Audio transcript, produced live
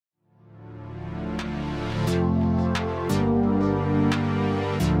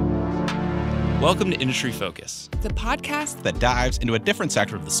Welcome to Industry Focus, the podcast that dives into a different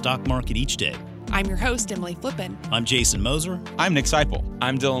sector of the stock market each day. I'm your host, Emily Flippen. I'm Jason Moser. I'm Nick Seipel.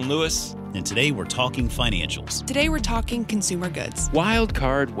 I'm Dylan Lewis. And today we're talking financials. Today we're talking consumer goods. Wild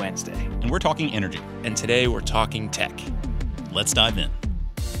Card Wednesday. And we're talking energy. And today we're talking tech. Let's dive in.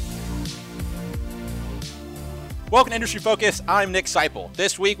 Welcome to Industry Focus. I'm Nick Seipel.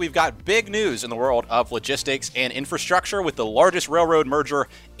 This week we've got big news in the world of logistics and infrastructure with the largest railroad merger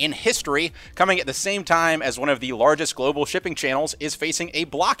in history coming at the same time as one of the largest global shipping channels is facing a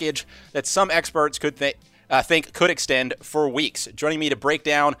blockage that some experts could think could extend for weeks. Joining me to break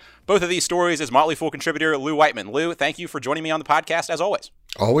down both of these stories is Motley Fool contributor Lou Whiteman. Lou, thank you for joining me on the podcast as always.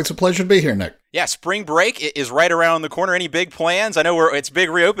 Always a pleasure to be here, Nick. Yeah, spring break is right around the corner. Any big plans? I know it's big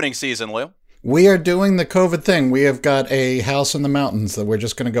reopening season, Lou. We are doing the COVID thing. We have got a house in the mountains that we're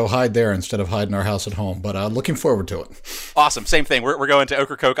just going to go hide there instead of hiding our house at home. But looking forward to it. Awesome. Same thing. We're going to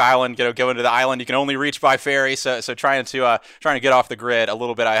Ocracoke Island. Go into the island you can only reach by ferry. So trying to get off the grid a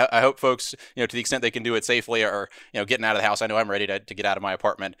little bit. I hope folks, to the extent they can do it safely, or getting out of the house. I know I'm ready to get out of my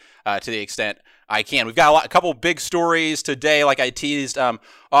apartment to the extent I can. We've got a couple big stories today, like I teased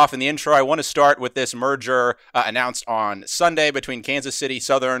off in the intro. I want to start with this merger announced on Sunday between Kansas City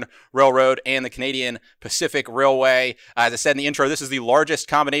Southern Railroad and the Canadian Pacific Railway. As I said in the intro, this is the largest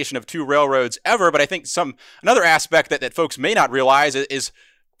combination of two railroads ever. But I think another aspect that folks may not realize is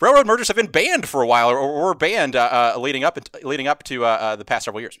railroad mergers have been banned for a while, or were banned leading up to the past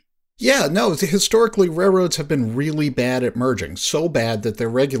several years. Yeah, no, historically, railroads have been really bad at merging, so bad that their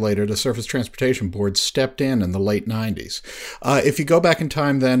regulator, the Surface Transportation Board, stepped in the late 90s. If you go back in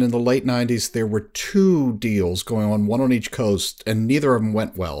time then, in the late 90s, there were two deals going on, one on each coast, and neither of them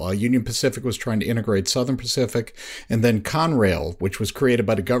went well. Union Pacific was trying to integrate Southern Pacific, and then Conrail, which was created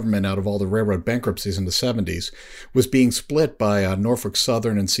by the government out of all the railroad bankruptcies in the 70s, was being split by Norfolk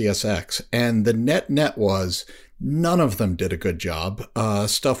Southern and CSX. And the net was none of them did a good job.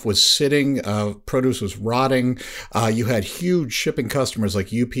 Stuff was sitting, produce was rotting. You had huge shipping customers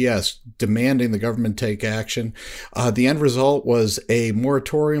like UPS demanding the government take action. The end result was a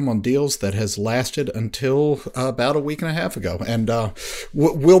moratorium on deals that has lasted until about a week and a half ago, and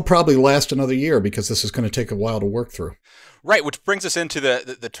will probably last another year because this is going to take a while to work through. Right, which brings us into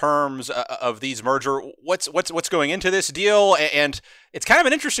the terms of these merger. What's going into this deal, and it's kind of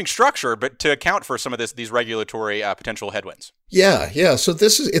an interesting structure, but to account for some of these regulatory potential headwinds. Yeah. So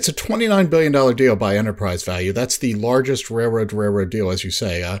it's a $29 billion deal by enterprise value. That's the largest railroad deal, as you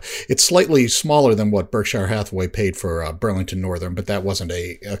say. It's slightly smaller than what Berkshire Hathaway paid for Burlington Northern, but that wasn't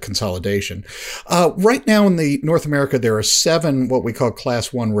a consolidation. Right now in North America, there are 7 what we call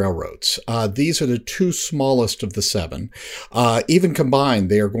Class 1 railroads. These are the 2 smallest of the 7. Even combined,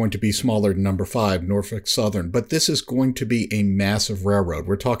 they are going to be smaller than number 5, Norfolk Southern. But this is going to be a massive railroad.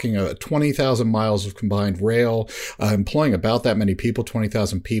 We're talking 20,000 miles of combined rail, employing about that many people,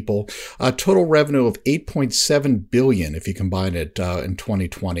 20,000 people. Total revenue of $8.7 billion if you combine it in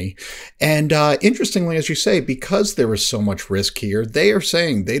 2020. And interestingly, as you say, because there is so much risk here, they are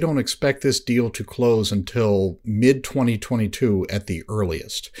saying they don't expect this deal to close until mid-2022 at the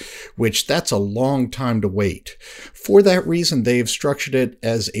earliest, which that's a long time to wait. For that reason, they've structured it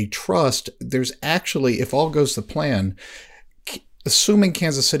as a trust. There's actually, if all goes to plan, assuming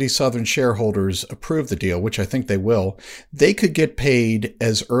Kansas City Southern shareholders approve the deal, which I think they will, they could get paid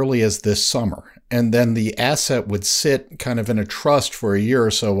as early as this summer. And then the asset would sit kind of in a trust for a year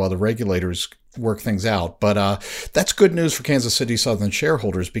or so while the regulators work things out. But that's good news for Kansas City Southern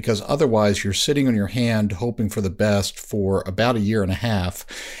shareholders, because otherwise you're sitting on your hand hoping for the best for about a year and a half.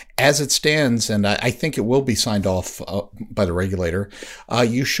 As it stands, and I think it will be signed off by the regulator,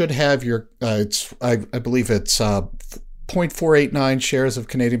 you should have your, I believe it's 0.489 shares of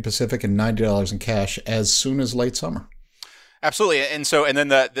Canadian Pacific and $90 in cash as soon as late summer. Absolutely. And then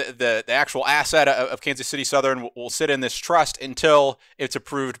the actual asset of Kansas City Southern will sit in this trust until it's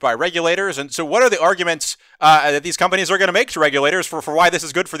approved by regulators. And so what are the arguments that these companies are going to make to regulators for why this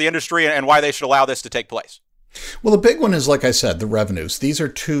is good for the industry and why they should allow this to take place? Well, the big one is, like I said, the revenues. These are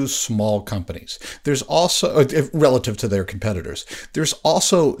 2 small companies. There's also, relative to their competitors, there's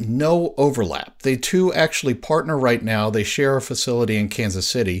also no overlap. They 2 actually partner right now. They share a facility in Kansas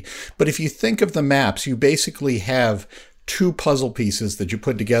City. But if you think of the maps, you basically have 2 puzzle pieces that you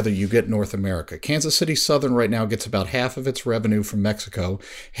put together, you get North America. Kansas City Southern right now gets about half of its revenue from Mexico,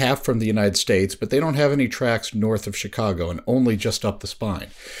 half from the United States, but they don't have any tracks north of Chicago and only just up the spine.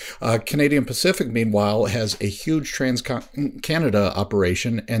 Canadian Pacific, meanwhile, has a huge Trans-Canada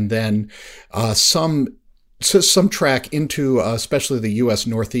operation and then some track into especially the U.S.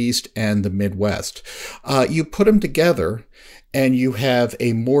 Northeast and the Midwest. You put them together, and you have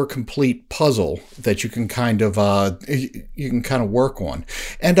a more complete puzzle that you can kind of work on.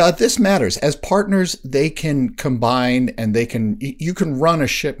 And this matters. As partners, they can combine, and you can run a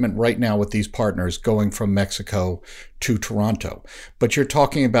shipment right now with these partners going from Mexico to Toronto. But you're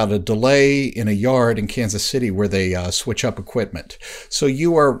talking about a delay in a yard in Kansas City where they switch up equipment. So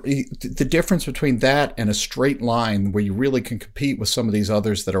the difference between that and a straight line where you really can compete with some of these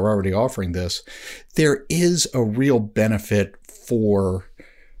others that are already offering this, there is a real benefit for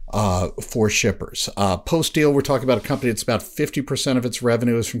shippers. Post deal, we're talking about a company that's about 50% of its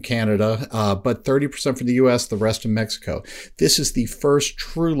revenue is from Canada, but 30% from the U.S., the rest in Mexico. This is the first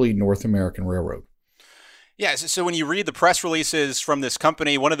truly North American railroad. Yeah, so when you read the press releases from this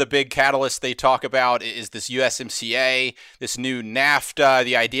company, one of the big catalysts they talk about is this USMCA, this new NAFTA,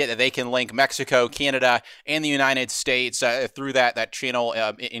 the idea that they can link Mexico, Canada, and the United States through that channel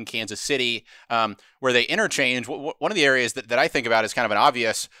in Kansas City, where they interchange. One of the areas that I think about as kind of an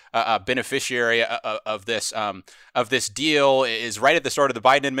obvious beneficiary of this deal is right at the start of the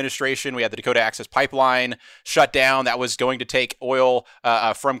Biden administration. We had the Dakota Access Pipeline shut down. That was going to take oil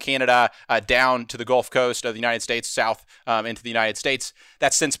from Canada down to the Gulf Coast of the United States, south into the United States.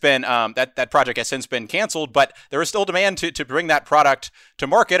 That's since been that project has since been canceled, but there is still demand to bring that product to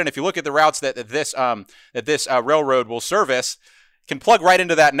market. And if you look at the routes that this railroad will service, can plug right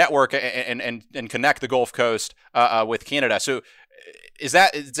into that network and connect the Gulf Coast with Canada. So is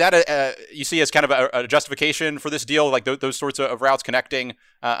that you see as kind of a justification for this deal, like those sorts of routes connecting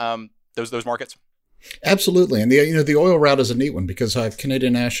those markets? Absolutely. And the oil route is a neat one because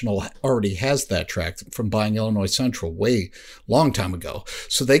Canadian National already has that track from buying Illinois Central long time ago.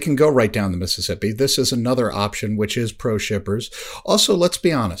 So they can go right down the Mississippi. This is another option, which is pro shippers. Also, let's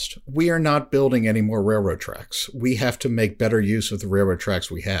be honest. We are not building any more railroad tracks. We have to make better use of the railroad tracks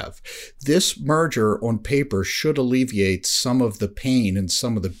we have. This merger on paper should alleviate some of the pain and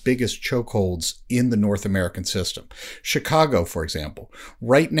some of the biggest chokeholds in the North American system. Chicago, for example.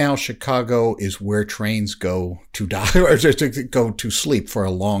 Right now, Chicago is where trains go to die or to go to sleep for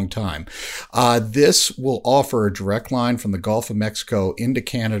a long time. This will offer a direct line from the Gulf of Mexico into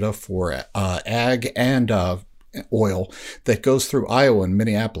Canada for ag and oil that goes through Iowa and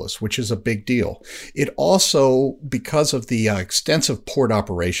Minneapolis, which is a big deal. It also, because of the extensive port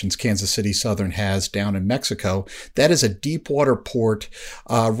operations Kansas City Southern has down in Mexico, that is a deep water port.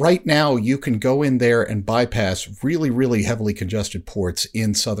 Right now, you can go in there and bypass really, really heavily congested ports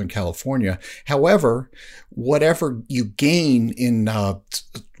in Southern California. However, whatever you gain in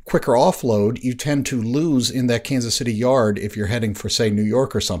quicker offload, you tend to lose in that Kansas City yard if you're heading for, say, New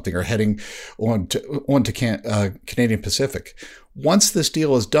York or something, or heading on to Canadian Pacific. Once this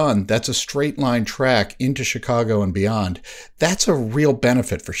deal is done, that's a straight line track into Chicago and beyond. That's a real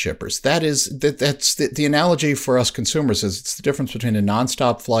benefit for shippers. That's the analogy for us consumers is it's the difference between a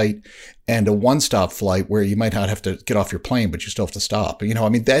nonstop flight and a one-stop flight where you might not have to get off your plane, but you still have to stop.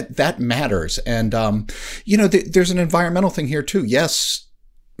 That matters. And, there's an environmental thing here too. Yes,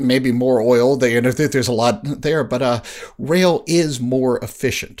 maybe more oil. There's a lot there, but rail is more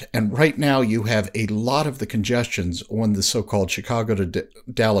efficient. And right now you have a lot of the congestions on the so-called Chicago to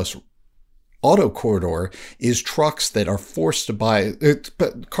Dallas auto corridor is trucks that are forced to buy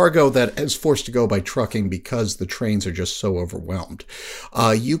cargo that is forced to go by trucking because the trains are just so overwhelmed.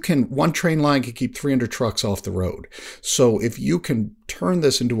 One train line can keep 300 trucks off the road. So if you can turn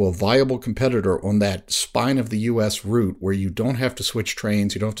this into a viable competitor on that spine of the U.S. route where you don't have to switch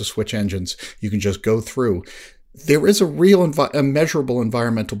trains, you don't have to switch engines, you can just go through, there is a real a measurable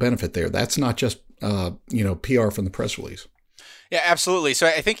environmental benefit there. That's not just PR from the press release. Yeah, absolutely. So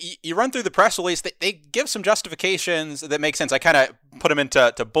I think you run through the press release, they give some justifications that make sense. I kind of put them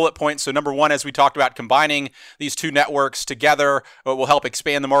into bullet points. So number one, as we talked about, combining these two networks together will help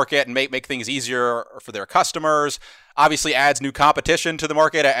expand the market and make things easier for their customers. Obviously adds new competition to the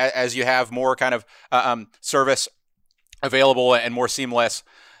market as you have more kind of service available and more seamless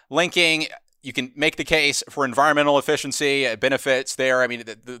linking. You can make the case for environmental efficiency, benefits there. I mean,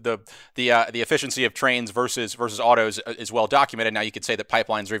 the efficiency of trains versus autos is well documented. Now you could say that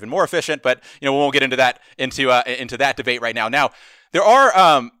pipelines are even more efficient, but we won't get into that debate right now. Now there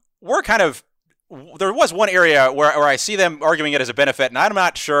was one area where I see them arguing it as a benefit, and I'm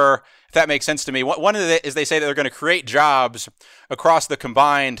not sure if that makes sense to me. One of it is they say that they're going to create jobs across the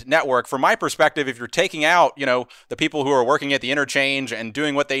combined network. From my perspective, if you're taking out, the people who are working at the interchange and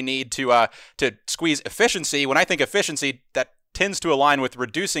doing what they need to squeeze efficiency, when I think efficiency, that tends to align with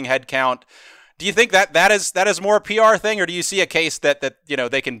reducing headcount. Do you think that is more a PR thing, or do you see a case that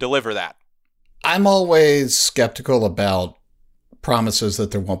they can deliver that? I'm always skeptical about promises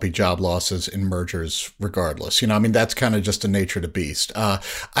that there won't be job losses in mergers regardless. I mean, that's kind of just the nature of the beast.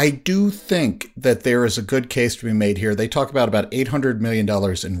 I do think that there is a good case to be made here. They talk about $800 million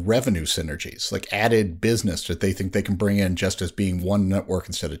in revenue synergies, like added business that they think they can bring in just as being one network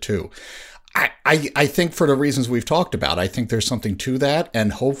instead of two. I think for the reasons we've talked about, I think there's something to that.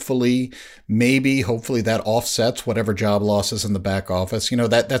 And hopefully that offsets whatever job losses in the back office.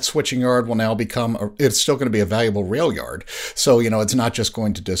 That switching yard will now become, it's still going to be a valuable rail yard. So, it's not just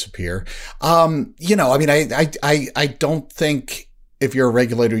going to disappear. I mean, I don't think if you're a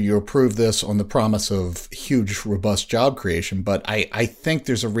regulator, you approve this on the promise of huge, robust job creation. But I think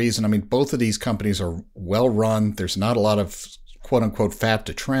there's a reason. I mean, both of these companies are well run. There's not a lot of quote unquote fat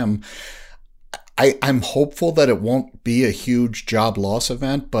to trim. I'm hopeful that it won't be a huge job loss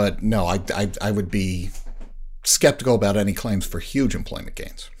event, but no, I would be skeptical about any claims for huge employment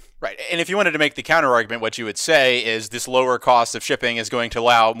gains. Right. And if you wanted to make the counter argument, what you would say is this lower cost of shipping is going to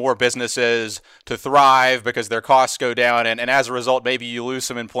allow more businesses to thrive because their costs go down. And as a result, maybe you lose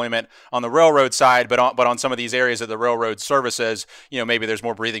some employment on the railroad side, but on some of these areas of the railroad services, maybe there's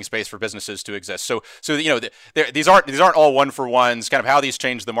more breathing space for businesses to exist. So these aren't all one for ones. Kind of how these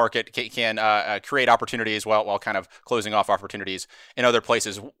change the market can create opportunities while kind of closing off opportunities in other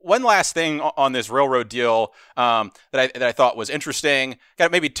places. One last thing on this railroad deal that I thought was interesting.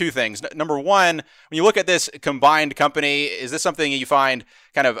 Got maybe two things. Number one, when you look at this combined company, is this something you find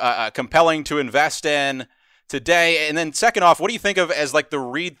kind of compelling to invest in today? And then second off, what do you think of as like the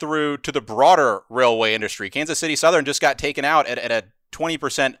read through to the broader railway industry? Kansas City Southern just got taken out at a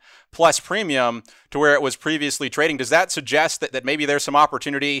 20% plus premium to where it was previously trading. Does that suggest that maybe there's some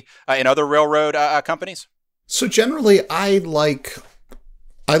opportunity in other railroad companies? So generally, I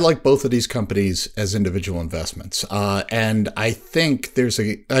like both of these companies as individual investments. And I think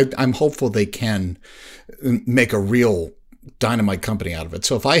I'm hopeful they can make a real dynamite company out of it.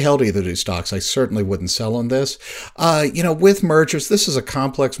 So if I held either of these stocks, I certainly wouldn't sell on this. With mergers, this is a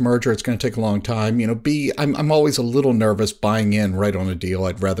complex merger. It's going to take a long time. I'm always a little nervous buying in right on a deal.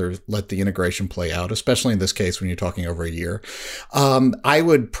 I'd rather let the integration play out, especially in this case when you're talking over a year. I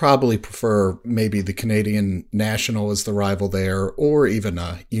would probably prefer maybe the Canadian National as the rival there, or even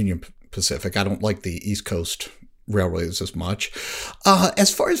Union Pacific. I don't like the East Coast railways as much.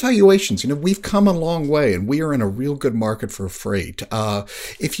 As far as valuations, we've come a long way and we are in a real good market for freight.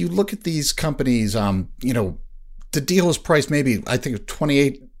 If you look at these companies, the deal is priced maybe, I think,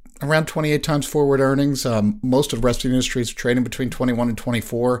 around 28 times forward earnings. Most of the rest of the industry is trading between 21 and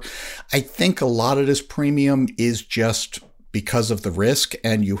 24. I think a lot of this premium is just because of the risk,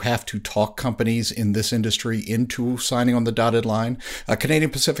 and you have to talk companies in this industry into signing on the dotted line. Canadian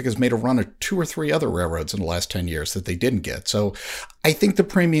Pacific has made a run of 2 or 3 other railroads in the last 10 years that they didn't get. So I think the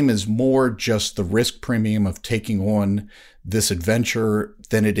premium is more just the risk premium of taking on this adventure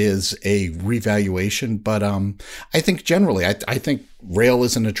than it is a revaluation. But I think generally, I think rail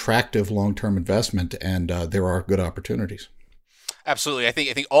is an attractive long-term investment, and there are good opportunities. Absolutely. I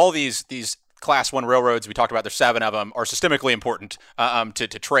think all these Class 1 railroads, we talked about, there's 7 of them, are systemically important to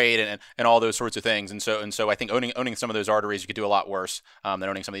trade and all those sorts of things. And so I think owning some of those arteries, you could do a lot worse than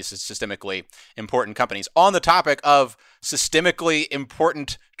owning some of these systemically important companies. On the topic of systemically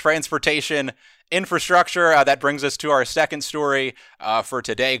important transportation infrastructure, that brings us to our second story for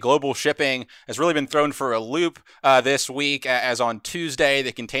today. Global shipping has really been thrown for a loop this week, as on Tuesday,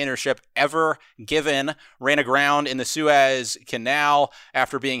 the container ship Ever Given ran aground in the Suez Canal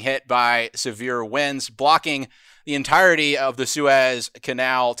after being hit by severe winds, blocking the entirety of the Suez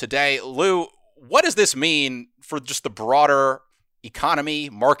Canal today. Lou, what does this mean for just the broader economy,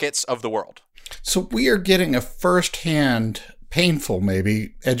 markets of the world? So we are getting a firsthand, painful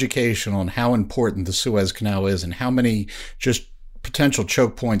maybe, education on how important the Suez Canal is and how many just potential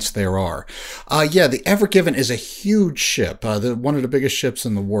choke points there are. The Ever Given is a huge ship, one of the biggest ships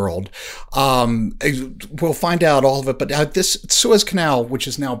in the world. We'll find out all of it, but this Suez Canal, which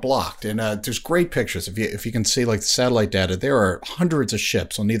is now blocked, and there's great pictures. If you can see like the satellite data, there are hundreds of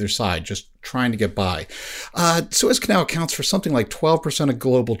ships on either side just trying to get by. Suez Canal accounts for something like 12% of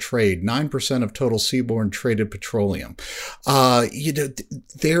global trade, 9% of total seaborne traded petroleum.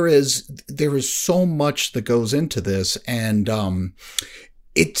 There is so much that goes into this, and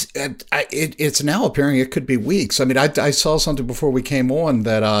it's now appearing it could be weeks. I mean, I saw something before we came on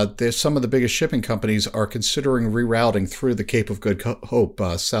that there's some of the biggest shipping companies are considering rerouting through the Cape of Good Hope,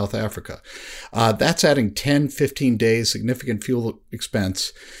 South Africa. That's adding 10, 15 days, significant fuel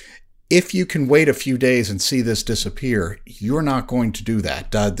expense. If you can wait a few days and see this disappear, you're not going to do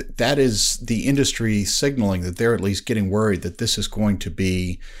that. That is the industry signaling that they're at least getting worried that this is going to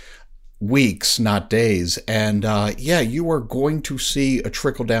be weeks, not days. And you are going to see a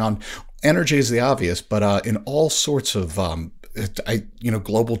trickle down. Energy is the obvious, but in all sorts of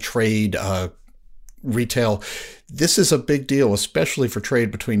global trade, retail. This is a big deal, especially for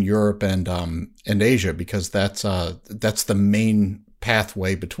trade between Europe and Asia, because that's the main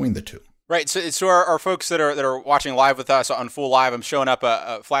pathway between the two. Right. So our folks that are watching live with us on Full Live, I'm showing up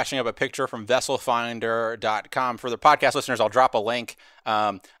flashing up a picture from vesselfinder.com. For the podcast listeners, I'll drop a link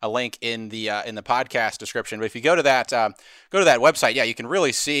in the podcast description. But if you go to that website, you can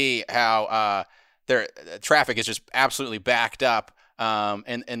really see how their traffic is just absolutely backed up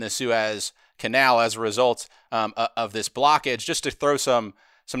in the Suez Canal as a result of this blockage. Just to throw some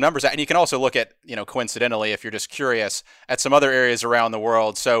numbers out, and you can also look at, coincidentally, if you're just curious, at some other areas around the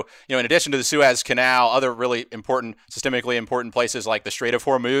world. So, in addition to the Suez Canal, other really important, systemically important places like the Strait of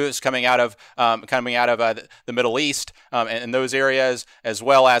Hormuz coming out of the Middle East and those areas, as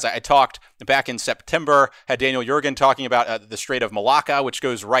well as I talked back in September, had Daniel Yergin talking about the Strait of Malacca, which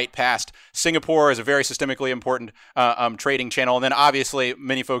goes right past Singapore, is a very systemically important trading channel. And then obviously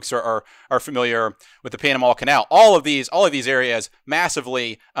many folks are familiar with the Panama Canal. All of these areas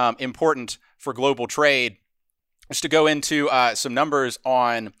massively important for global trade. Just to go into some numbers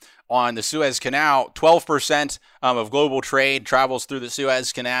on the Suez Canal, 12% of global trade travels through the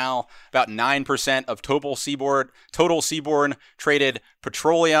Suez Canal. About 9% of total seaborne traded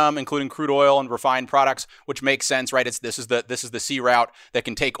petroleum, including crude oil and refined products, which makes sense, right? This is the sea route that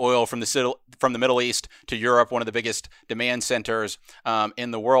can take oil from the Middle East to Europe, one of the biggest demand centers in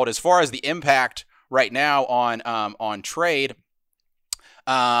the world. As far as the impact right now on trade,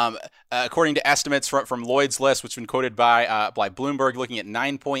 according to estimates from Lloyd's List, which has been quoted by Bloomberg, looking at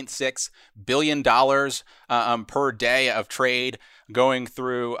 $9.6 billion per day of trade going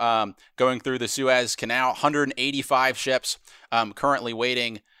through the Suez Canal. 185 ships currently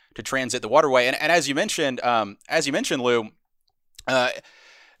waiting to transit the waterway. And as you mentioned, Lou,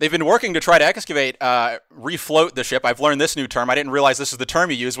 they've been working to try to excavate, refloat the ship. I've learned this new term. I didn't realize this is the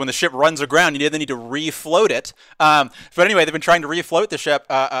term you use. When the ship runs aground, you then need to refloat it. But anyway, they've been trying to refloat the ship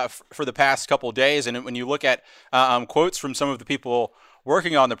for the past couple of days. And when you look at quotes from some of the people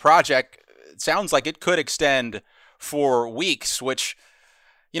working on the project, it sounds like it could extend for weeks, which,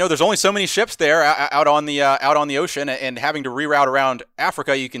 there's only so many ships there out on the ocean, and having to reroute around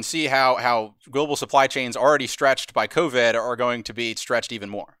Africa, you can see how global supply chains already stretched by COVID are going to be stretched even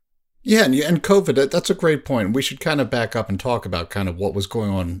more. Yeah, and COVID, that's a great point. We should kind of back up and talk about kind of what was going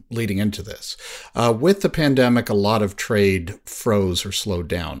on leading into this. With the pandemic, a lot of trade froze or slowed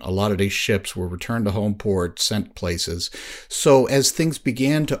down. A lot of these ships were returned to home port, sent places. So as things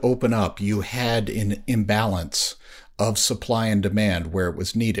began to open up, you had an imbalance of supply and demand where it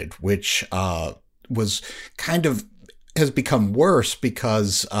was needed, which was kind of has become worse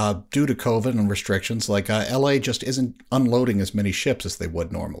because due to COVID and restrictions, like LA just isn't unloading as many ships as they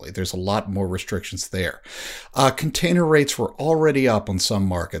would normally. There's a lot more restrictions there. Container rates were already up on some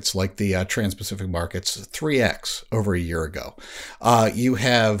markets, like the Trans-Pacific markets, 3x over a year ago. You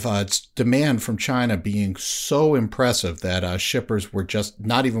have demand from China being so impressive that shippers were just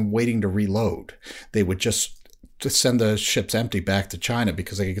not even waiting to reload. They would just to send the ships empty back to China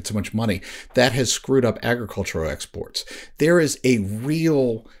because they could get so much money. That has screwed up agricultural exports. There is a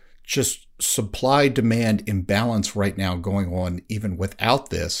real just supply-demand imbalance right now going on even without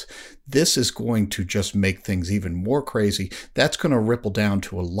this. This is going to just make things even more crazy. That's going to ripple down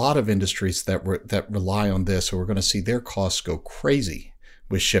to a lot of industries that rely on this, so we're going to see their costs go crazy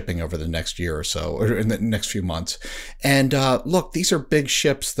with shipping over the next year or so, or in the next few months. And look, these are big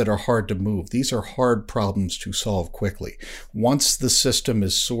ships that are hard to move. These are hard problems to solve quickly. Once the system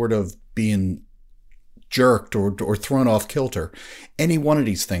is sort of being jerked or thrown off kilter, any one of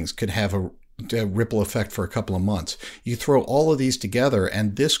these things could have a ripple effect for a couple of months. You throw all of these together,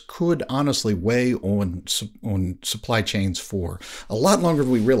 and this could honestly weigh on supply chains for a lot longer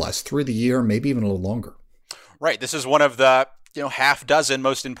than we realize, through the year, maybe even a little longer. Right. This is one of the half dozen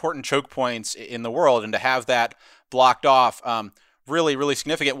most important choke points in the world, and to have that blocked off, really, really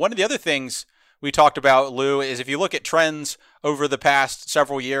significant. One of the other things we talked about, Lou, is if you look at trends over the past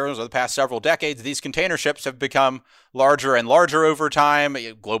several years or the past several decades, these container ships have become larger and larger over time.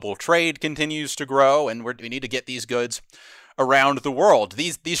 Global trade continues to grow, and we need to get these goods around the world.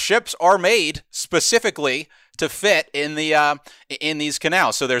 These ships are made specifically to fit in these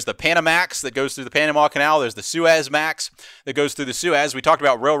canals. So there's the Panamax that goes through the Panama Canal. There's the Suezmax that goes through the Suez. We talked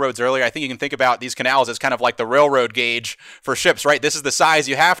about railroads earlier. I think you can think about these canals as kind of like the railroad gauge for ships, right? This is the size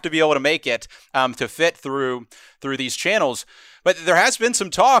you have to be able to make it to fit through these channels. But there has been some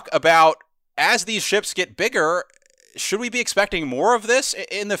talk about, as these ships get bigger, should we be expecting more of this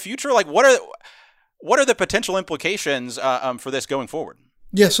in the future? Like, what are the potential implications for this going forward?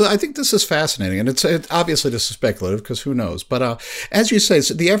 Yeah, so I think this is fascinating, and it's obviously this is speculative because who knows. But as you say,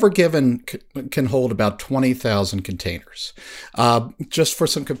 so the Ever Given can hold about 20,000 containers. Just for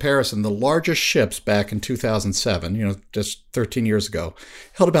some comparison, the largest ships back in 2007, just 13 years ago,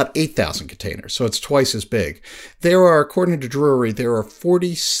 held about 8,000 containers, so it's twice as big. There are, according to Drewry, there are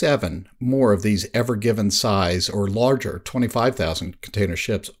 47 more of these Ever Given size or larger 25,000 container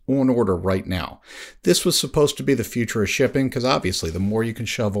ships on order right now. This was supposed to be the future of shipping because obviously the more you can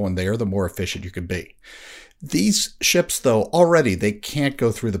shovel in there, the more efficient you can be. These ships, though, already they can't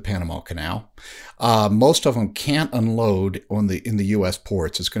go through the Panama Canal. Most of them can't unload in the U.S.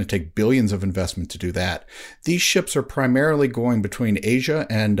 ports. It's going to take billions of investment to do that. These ships are primarily going between Asia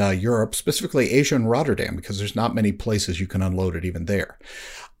and Europe, specifically Asia and Rotterdam, because there's not many places you can unload it even there.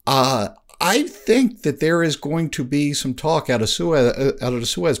 I think that there is going to be some talk out of the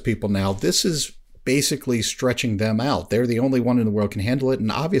Suez people now. This is basically stretching them out. They're the only one in the world can handle it,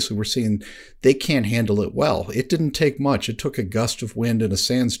 and obviously we're seeing they can't handle it well. It didn't take much. It took a gust of wind and a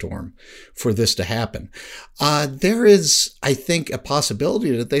sandstorm for this to happen. There is, I think, a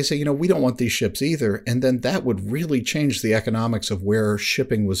possibility that they say, we don't want these ships either, and then that would really change the economics of where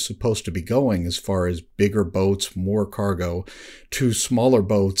shipping was supposed to be going as far as bigger boats, more cargo, to smaller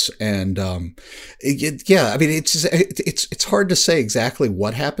boats, and it's hard to say exactly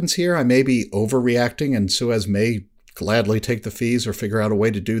what happens here. I may be overreacting, and Suez may gladly take the fees or figure out a way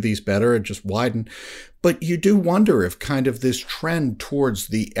to do these better and just widen. But you do wonder if kind of this trend towards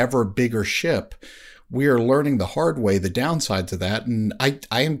the ever bigger ship, we are learning the hard way, the downsides of that. And I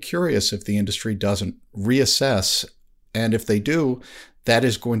am curious if the industry doesn't reassess. And if they do, that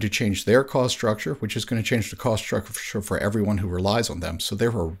is going to change their cost structure, which is going to change the cost structure for everyone who relies on them. So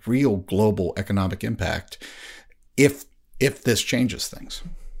there's a real global economic impact if this changes things.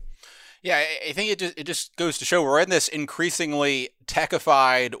 Yeah, I think it just goes to show we're in this increasingly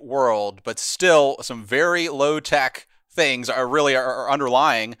techified world, but still some very low tech things are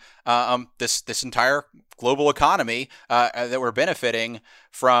underlying this entire global economy that we're benefiting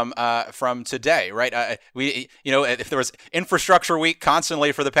from today, right? If there was Infrastructure Week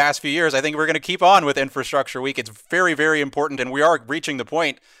constantly for the past few years, I think we're going to keep on with Infrastructure Week. It's very, very important, and we are reaching the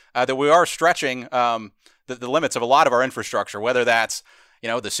point that we are stretching the limits of a lot of our infrastructure, whether that's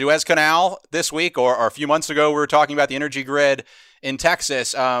the Suez Canal this week, or a few months ago we were talking about the energy grid in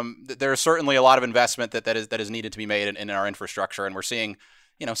Texas. There is certainly a lot of investment that is needed to be made in our infrastructure, and we're seeing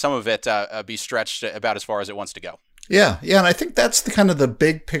some of it be stretched about as far as it wants to go. Yeah, and I think that's the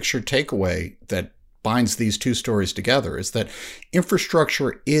big picture takeaway that binds these two stories together, is that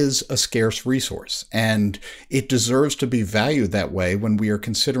infrastructure is a scarce resource, and it deserves to be valued that way when we are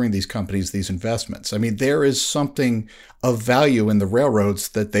considering these companies, these investments. I mean, there is something of value in the railroads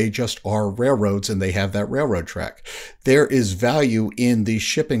that they just are railroads and they have that railroad track. There is value in these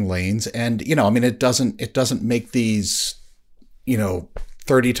shipping lanes, and it doesn't make these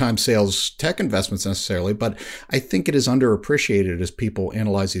 30 times sales tech investments necessarily, but I think it is underappreciated as people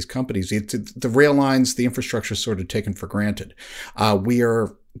analyze these companies. The rail lines, the infrastructure is sort of taken for granted. We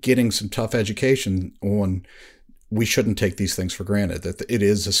are getting some tough education on we shouldn't take these things for granted, that it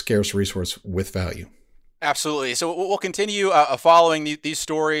is a scarce resource with value. Absolutely. So we'll continue following these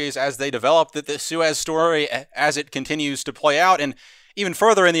stories as they develop, the Suez story as it continues to play out, and even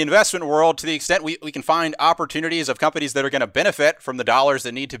further in the investment world, to the extent we can find opportunities of companies that are going to benefit from the dollars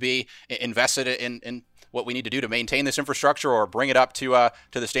that need to be invested in what we need to do to maintain this infrastructure or bring it up to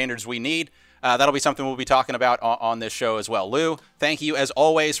the standards we need. That'll be something we'll be talking about on this show as well. Lou, thank you as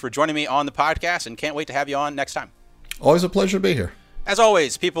always for joining me on the podcast, and can't wait to have you on next time. Always a pleasure to be here. As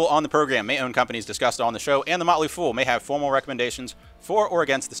always, people on the program may own companies discussed on the show, and the Motley Fool may have formal recommendations for or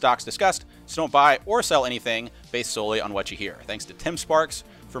against the stocks discussed, so don't buy or sell anything based solely on what you hear. Thanks to Tim Sparks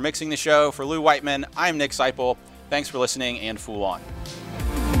for mixing the show. For Lou Whiteman, I'm Nick Seipel. Thanks for listening, and Fool on.